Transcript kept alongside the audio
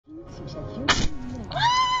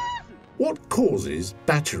What causes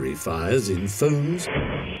battery fires in phones,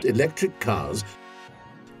 electric cars,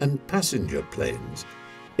 and passenger planes?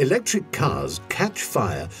 Electric cars catch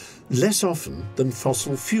fire less often than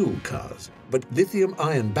fossil fuel cars, but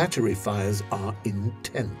lithium-ion battery fires are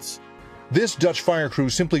intense. This Dutch fire crew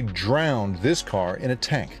simply drowned this car in a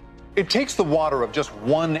tank. It takes the water of just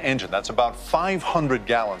one engine, that's about 500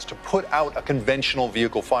 gallons, to put out a conventional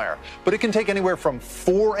vehicle fire. But it can take anywhere from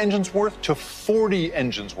 4 engines worth to 40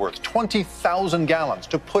 engines worth, 20,000 gallons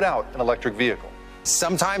to put out an electric vehicle.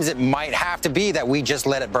 Sometimes it might have to be that we just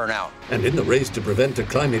let it burn out. And in the race to prevent a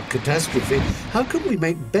climate catastrophe, how can we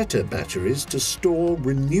make better batteries to store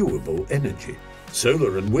renewable energy?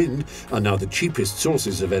 Solar and wind are now the cheapest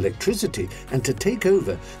sources of electricity, and to take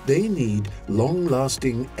over, they need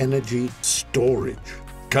long-lasting energy storage.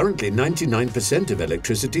 Currently, 99% of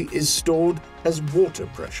electricity is stored as water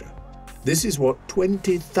pressure. This is what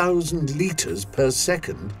 20,000 litres per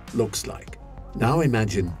second looks like. Now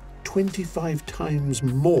imagine 25 times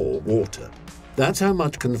more water. That's how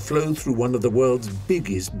much can flow through one of the world's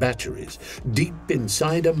biggest batteries, deep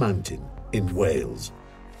inside a mountain in Wales.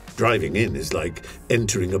 Driving in is like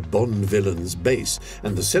entering a Bond villain's base,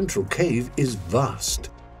 and the central cave is vast.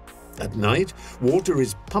 At night, water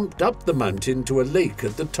is pumped up the mountain to a lake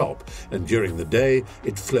at the top, and during the day,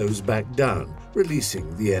 it flows back down,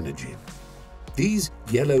 releasing the energy. These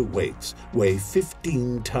yellow weights weigh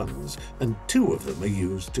 15 tons, and 2 of them are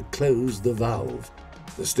used to close the valve.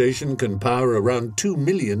 The station can power around 2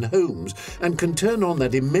 million homes and can turn on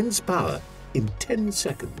that immense power in 10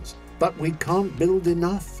 seconds. But we can't build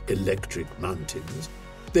enough electric mountains.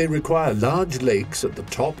 They require large lakes at the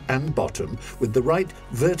top and bottom with the right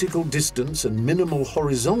vertical distance and minimal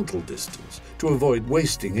horizontal distance to avoid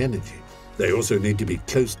wasting energy. They also need to be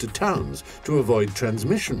close to towns to avoid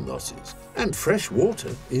transmission losses. And fresh water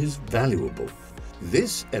is valuable.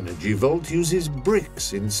 This energy vault uses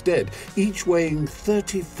bricks instead, each weighing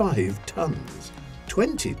 35 tons.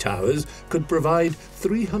 20 towers could provide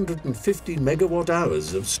 350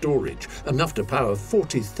 megawatt-hours of storage, enough to power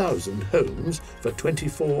 40,000 homes for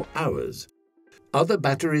 24 hours. Other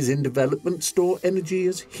batteries in development store energy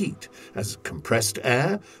as heat, as compressed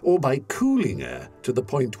air, or by cooling air to the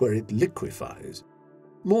point where it liquefies.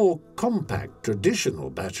 More compact traditional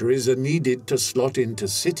batteries are needed to slot into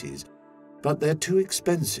cities, but they're too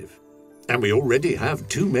expensive. And we already have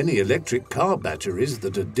too many electric car batteries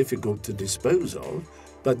that are difficult to dispose of.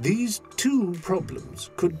 But these two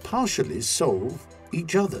problems could partially solve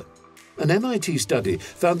each other. An MIT study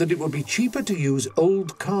found that it would be cheaper to use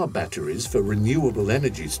old car batteries for renewable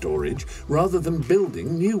energy storage rather than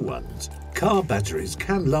building new ones. Car batteries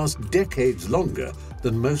can last decades longer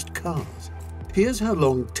than most cars. Here's how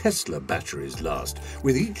long Tesla batteries last,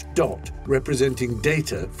 with each dot representing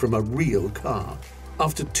data from a real car.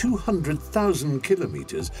 After 200,000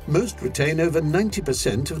 kilometers, most retain over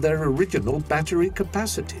 90% of their original battery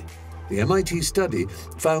capacity. The MIT study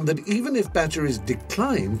found that even if batteries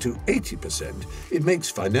decline to 80%, it makes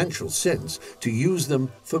financial sense to use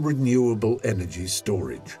them for renewable energy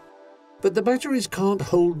storage. But the batteries can't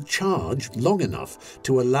hold charge long enough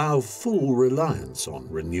to allow full reliance on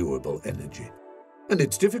renewable energy. And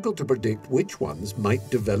it's difficult to predict which ones might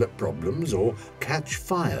develop problems or catch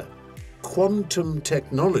fire. Quantum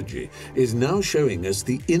technology is now showing us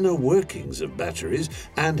the inner workings of batteries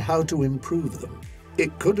and how to improve them.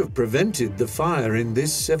 It could have prevented the fire in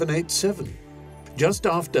this 787. Just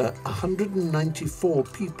after 194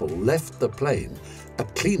 people left the plane, a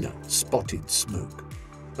cleaner spotted smoke.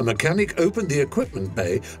 A mechanic opened the equipment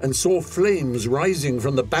bay and saw flames rising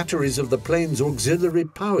from the batteries of the plane's auxiliary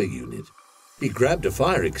power unit. He grabbed a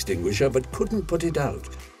fire extinguisher but couldn't put it out.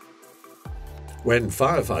 When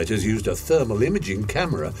firefighters used a thermal imaging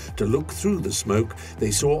camera to look through the smoke, they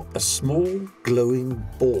saw a small, glowing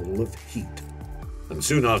ball of heat. And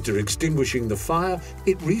soon after extinguishing the fire,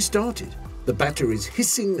 it restarted, the batteries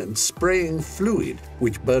hissing and spraying fluid,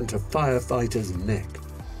 which burnt a firefighter's neck.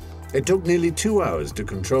 It took nearly 2 hours to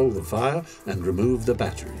control the fire and remove the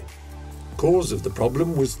battery. Cause of the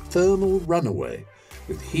problem was thermal runaway,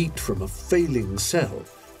 with heat from a failing cell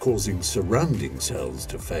causing surrounding cells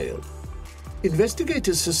to fail.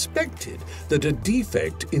 Investigators suspected that a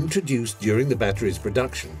defect introduced during the battery's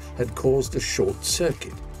production had caused a short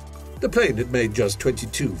circuit. The plane had made just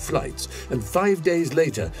 22 flights, and 5 days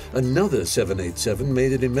later, another 787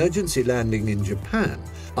 made an emergency landing in Japan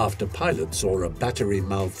after pilots saw a battery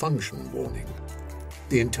malfunction warning.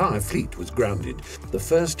 The entire fleet was grounded, the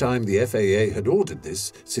first time the FAA had ordered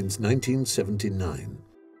this since 1979.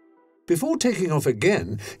 Before taking off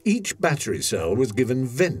again, each battery cell was given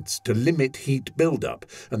vents to limit heat buildup,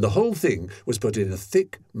 and the whole thing was put in a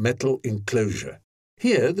thick metal enclosure.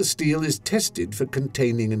 Here, the steel is tested for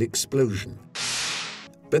containing an explosion.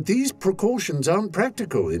 But these precautions aren't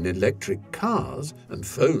practical in electric cars and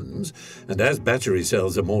phones, and as battery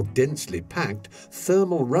cells are more densely packed,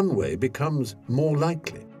 thermal runaway becomes more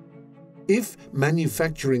likely. If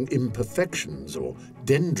manufacturing imperfections or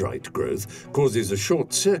dendrite growth causes a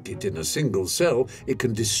short circuit in a single cell, it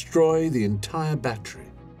can destroy the entire battery.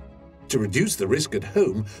 To reduce the risk at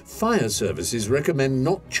home, fire services recommend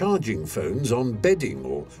not charging phones on bedding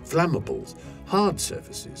or flammables. Hard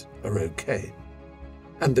surfaces are okay.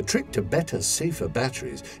 And the trick to better, safer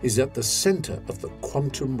batteries is at the center of the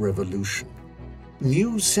quantum revolution.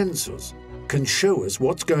 New sensors can show us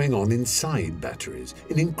what's going on inside batteries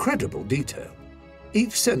in incredible detail.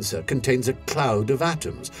 Each sensor contains a cloud of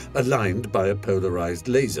atoms aligned by a polarized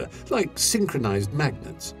laser, like synchronized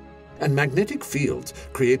magnets. And magnetic fields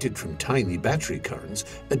created from tiny battery currents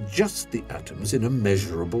adjust the atoms in a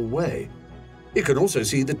measurable way. It can also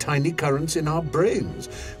see the tiny currents in our brains,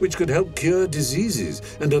 which could help cure diseases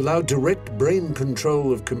and allow direct brain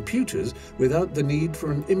control of computers without the need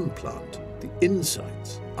for an implant. The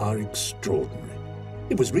insights are extraordinary.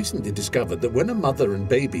 It was recently discovered that when a mother and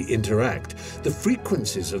baby interact, the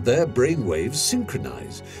frequencies of their brainwaves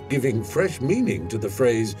synchronize, giving fresh meaning to the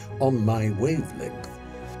phrase, "on my wavelength."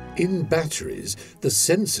 In batteries, the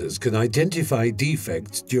sensors can identify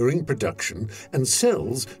defects during production, and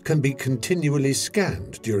cells can be continually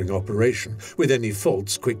scanned during operation, with any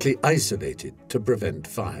faults quickly isolated to prevent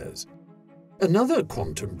fires. Another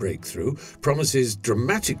quantum breakthrough promises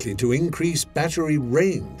dramatically to increase battery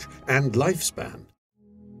range and lifespan.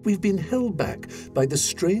 We've been held back by the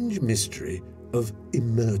strange mystery of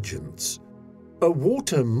emergence. A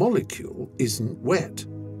water molecule isn't wet,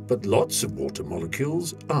 but lots of water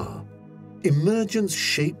molecules are. Emergence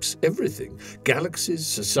shapes everything: galaxies,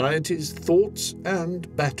 societies, thoughts,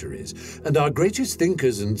 and batteries. And our greatest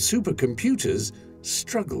thinkers and supercomputers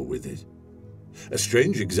struggle with it. A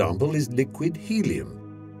strange example is liquid helium.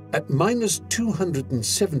 At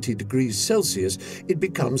 -270 degrees Celsius, it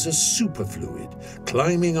becomes a superfluid,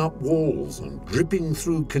 climbing up walls and dripping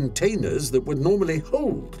through containers that would normally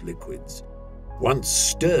hold liquids. Once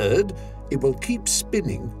stirred, it will keep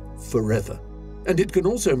spinning forever. And it can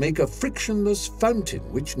also make a frictionless fountain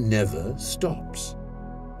which never stops.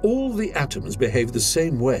 All the atoms behave the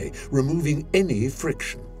same way, removing any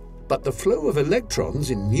friction. But the flow of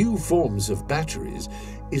electrons in new forms of batteries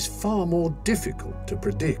is far more difficult to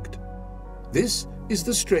predict. This is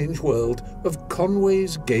the strange world of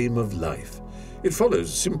Conway's game of life. It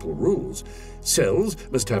follows simple rules. Cells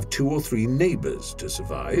must have 2 or 3 neighbors to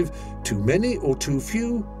survive. Too many or too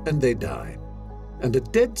few, and they die. And a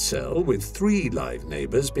dead cell with 3 live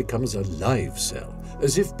neighbors becomes a live cell,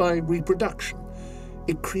 as if by reproduction.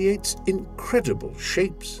 It creates incredible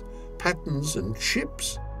shapes, patterns, and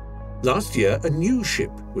ships. Last year, a new ship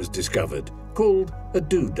was discovered, called a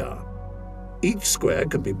doodah. Each square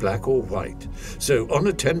can be black or white, so on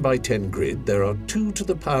a 10 by 10 grid there are 2 to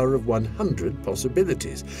the power of 100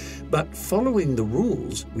 possibilities. But following the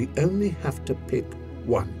rules, we only have to pick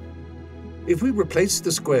one. If we replace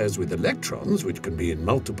the squares with electrons, which can be in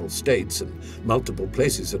multiple states and multiple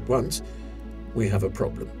places at once, we have a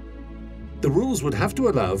problem. The rules would have to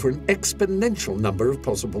allow for an exponential number of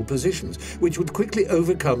possible positions, which would quickly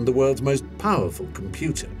overcome the world's most powerful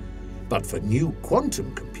computer. But for new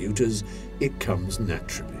quantum computers, it comes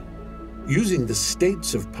naturally. Using the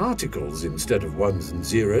states of particles instead of ones and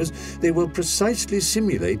zeros, they will precisely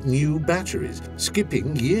simulate new batteries,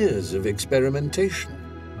 skipping years of experimentation.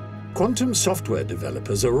 Quantum software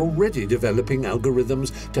developers are already developing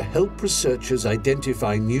algorithms to help researchers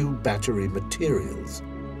identify new battery materials.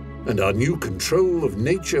 And our new control of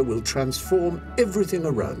nature will transform everything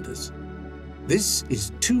around us. This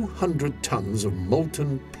is 200 tons of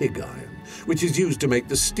molten pig iron, which is used to make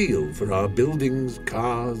the steel for our buildings,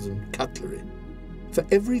 cars, and cutlery. For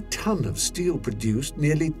every ton of steel produced,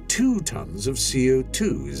 nearly 2 tons of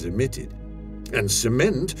CO2 is emitted. And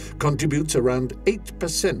cement contributes around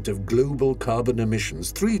 8% of global carbon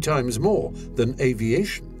emissions, 3 times more than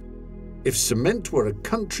aviation. If cement were a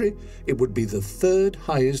country, it would be the 3rd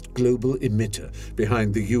highest global emitter,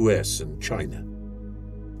 behind the US and China.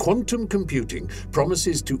 Quantum computing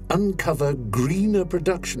promises to uncover greener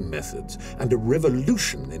production methods and a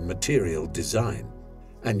revolution in material design.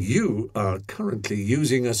 And you are currently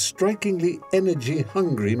using a strikingly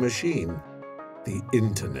energy-hungry machine, the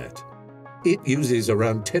Internet. It uses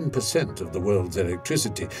around 10% of the world's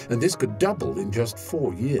electricity, and this could double in just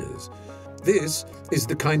 4 years. This is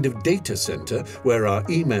the kind of data center where our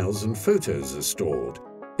emails and photos are stored.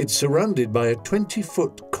 It's surrounded by a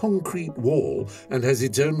 20-foot concrete wall and has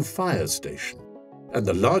its own fire station. And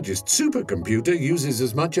the largest supercomputer uses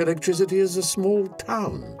as much electricity as a small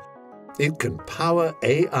town. It can power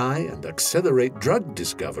AI and accelerate drug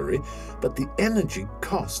discovery, but the energy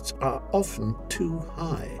costs are often too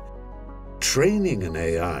high. Training an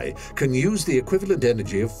AI can use the equivalent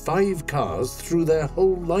energy of 5 cars through their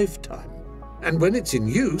whole lifetime. And when it's in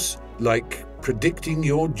use, like predicting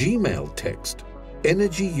your Gmail text,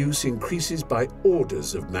 energy use increases by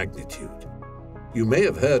orders of magnitude. You may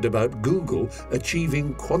have heard about Google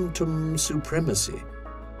achieving quantum supremacy.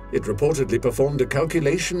 It reportedly performed a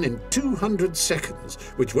calculation in 200 seconds,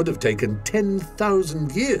 which would have taken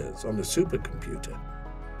 10,000 years on a supercomputer.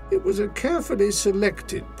 It was a carefully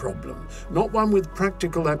selected problem, not one with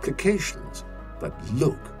practical applications, but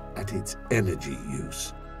look at its energy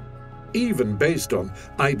use. Even based on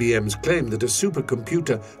IBM's claim that a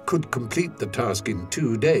supercomputer could complete the task in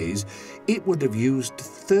 2 days, it would have used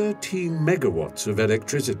 13 megawatts of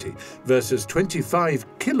electricity versus 25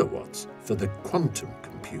 kilowatts for the quantum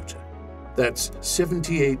computer. That's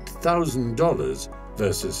 $78,000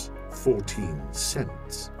 versus 14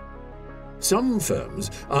 cents. Some firms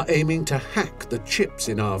are aiming to hack the chips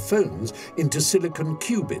in our phones into silicon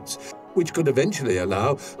qubits, which could eventually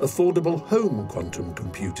allow affordable home quantum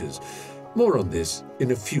computers. More on this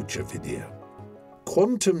in a future video.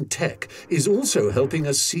 Quantum tech is also helping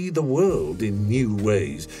us see the world in new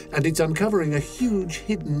ways, and it's uncovering a huge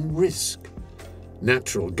hidden risk.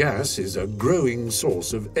 Natural gas is a growing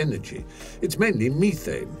source of energy. It's mainly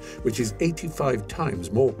methane, which is 85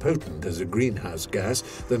 times more potent as a greenhouse gas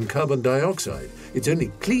than carbon dioxide. It's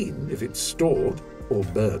only clean if it's stored or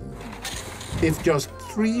burned. If just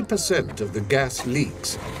 3% of the gas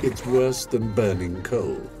leaks, it's worse than burning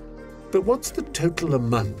coal. But what's the total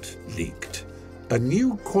amount leaked? A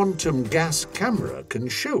new quantum gas camera can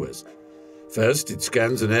show us. First, it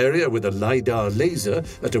scans an area with a LiDAR laser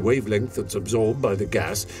at a wavelength that's absorbed by the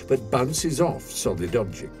gas but bounces off solid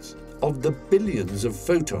objects. Of the billions of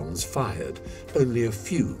photons fired, only a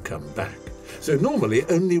few come back. So normally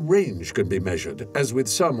only range can be measured, as with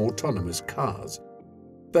some autonomous cars.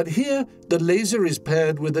 But here, the laser is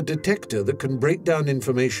paired with a detector that can break down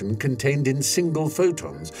information contained in single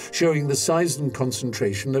photons, showing the size and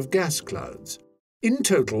concentration of gas clouds. In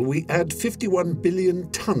total, we add 51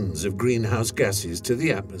 billion tons of greenhouse gases to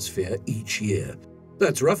the atmosphere each year.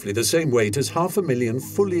 That's roughly the same weight as 500,000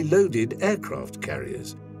 fully loaded aircraft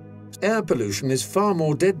carriers. Air pollution is far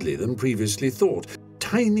more deadly than previously thought.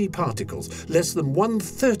 Tiny particles, less than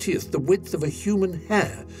 1/30th the width of a human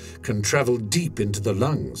hair, can travel deep into the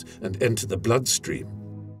lungs and enter the bloodstream.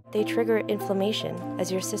 They trigger inflammation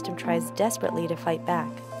as your system tries desperately to fight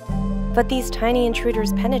back. But these tiny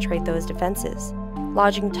intruders penetrate those defenses,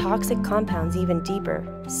 lodging toxic compounds even deeper,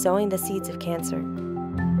 sowing the seeds of cancer.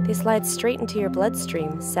 They slide straight into your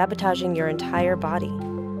bloodstream, sabotaging your entire body.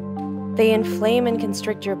 They inflame and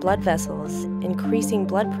constrict your blood vessels, increasing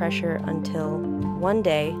blood pressure until, one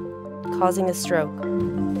day, causing a stroke.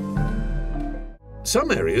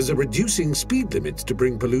 Some areas are reducing speed limits to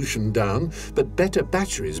bring pollution down, but better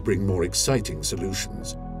batteries bring more exciting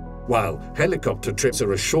solutions. While helicopter trips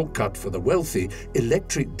are a shortcut for the wealthy,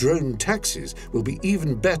 electric drone taxis will be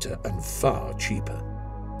even better and far cheaper.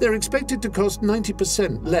 They're expected to cost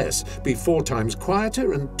 90% less, be 4 times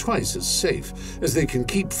quieter and twice as safe, as they can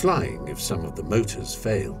keep flying if some of the motors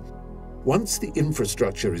fail. Once the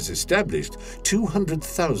infrastructure is established,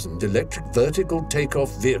 200,000 electric vertical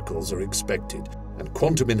takeoff vehicles are expected, and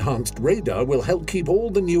quantum-enhanced radar will help keep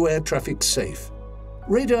all the new air traffic safe.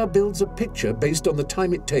 Radar builds a picture based on the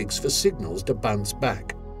time it takes for signals to bounce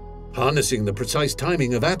back. Harnessing the precise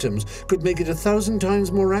timing of atoms could make it 1,000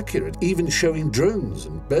 times more accurate, even showing drones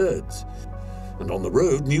and birds. And on the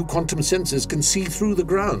road, new quantum sensors can see through the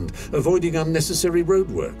ground, avoiding unnecessary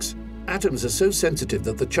roadworks. Atoms are so sensitive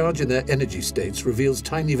that the charge in their energy states reveals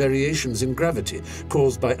tiny variations in gravity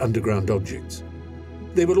caused by underground objects.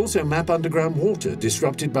 They will also map underground water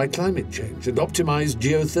disrupted by climate change and optimize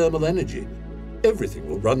geothermal energy. Everything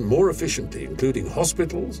will run more efficiently, including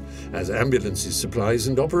hospitals, as ambulances, supplies,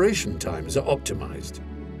 and operation times are optimized.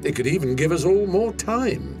 It could even give us all more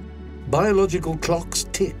time. Biological clocks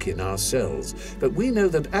tick in our cells, but we know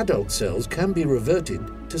that adult cells can be reverted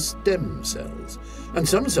to stem cells. And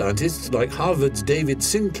some scientists, like Harvard's David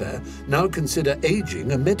Sinclair, now consider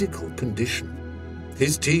aging a medical condition.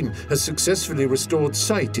 His team has successfully restored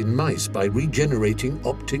sight in mice by regenerating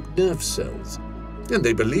optic nerve cells. And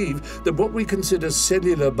they believe that what we consider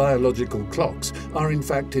cellular biological clocks are in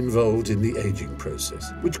fact involved in the aging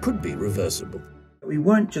process, which could be reversible. We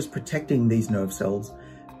weren't just protecting these nerve cells,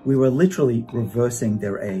 we were literally reversing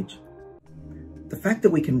their age. The fact that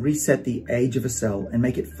we can reset the age of a cell and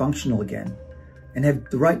make it functional again, and have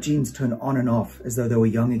the right genes turn on and off as though they were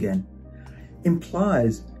young again,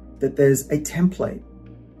 implies that there's a template,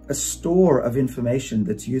 a store of information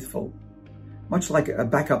that's youthful, much like a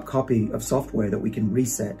backup copy of software that we can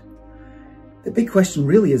reset. The big question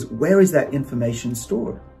really is, where is that information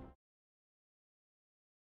stored?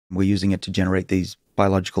 We're using it to generate these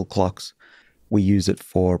biological clocks. We use it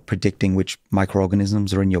for predicting which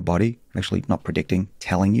microorganisms are in your body. Actually, not predicting,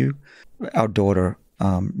 telling you. Our daughter,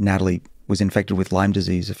 Natalie, was infected with Lyme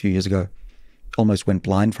disease a few years ago. Almost went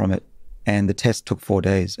blind from it. And the test took 4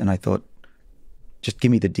 days. And I thought, just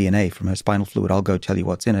give me the DNA from her spinal fluid. I'll go tell you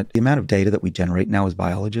what's in it. The amount of data that we generate now as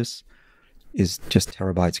biologists is just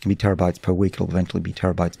terabytes. It can be terabytes per week. It'll eventually be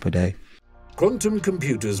terabytes per day. Quantum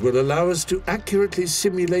computers will allow us to accurately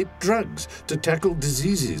simulate drugs to tackle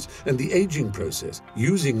diseases and the aging process,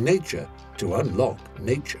 using nature to unlock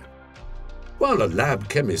nature. While a lab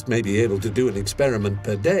chemist may be able to do an experiment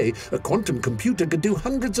per day, a quantum computer could do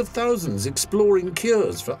hundreds of thousands exploring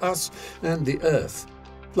cures for us and the Earth.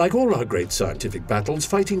 Like all our great scientific battles,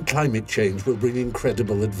 fighting climate change will bring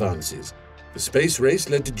incredible advances. The space race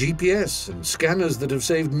led to GPS and scanners that have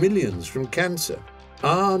saved millions from cancer.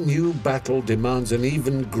 Our new battle demands an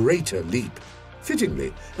even greater leap.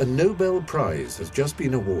 Fittingly, a Nobel Prize has just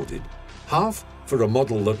been awarded, half for a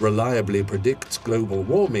model that reliably predicts global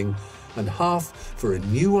warming, and half for a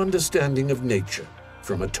new understanding of nature,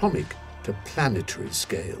 from atomic to planetary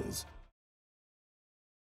scales.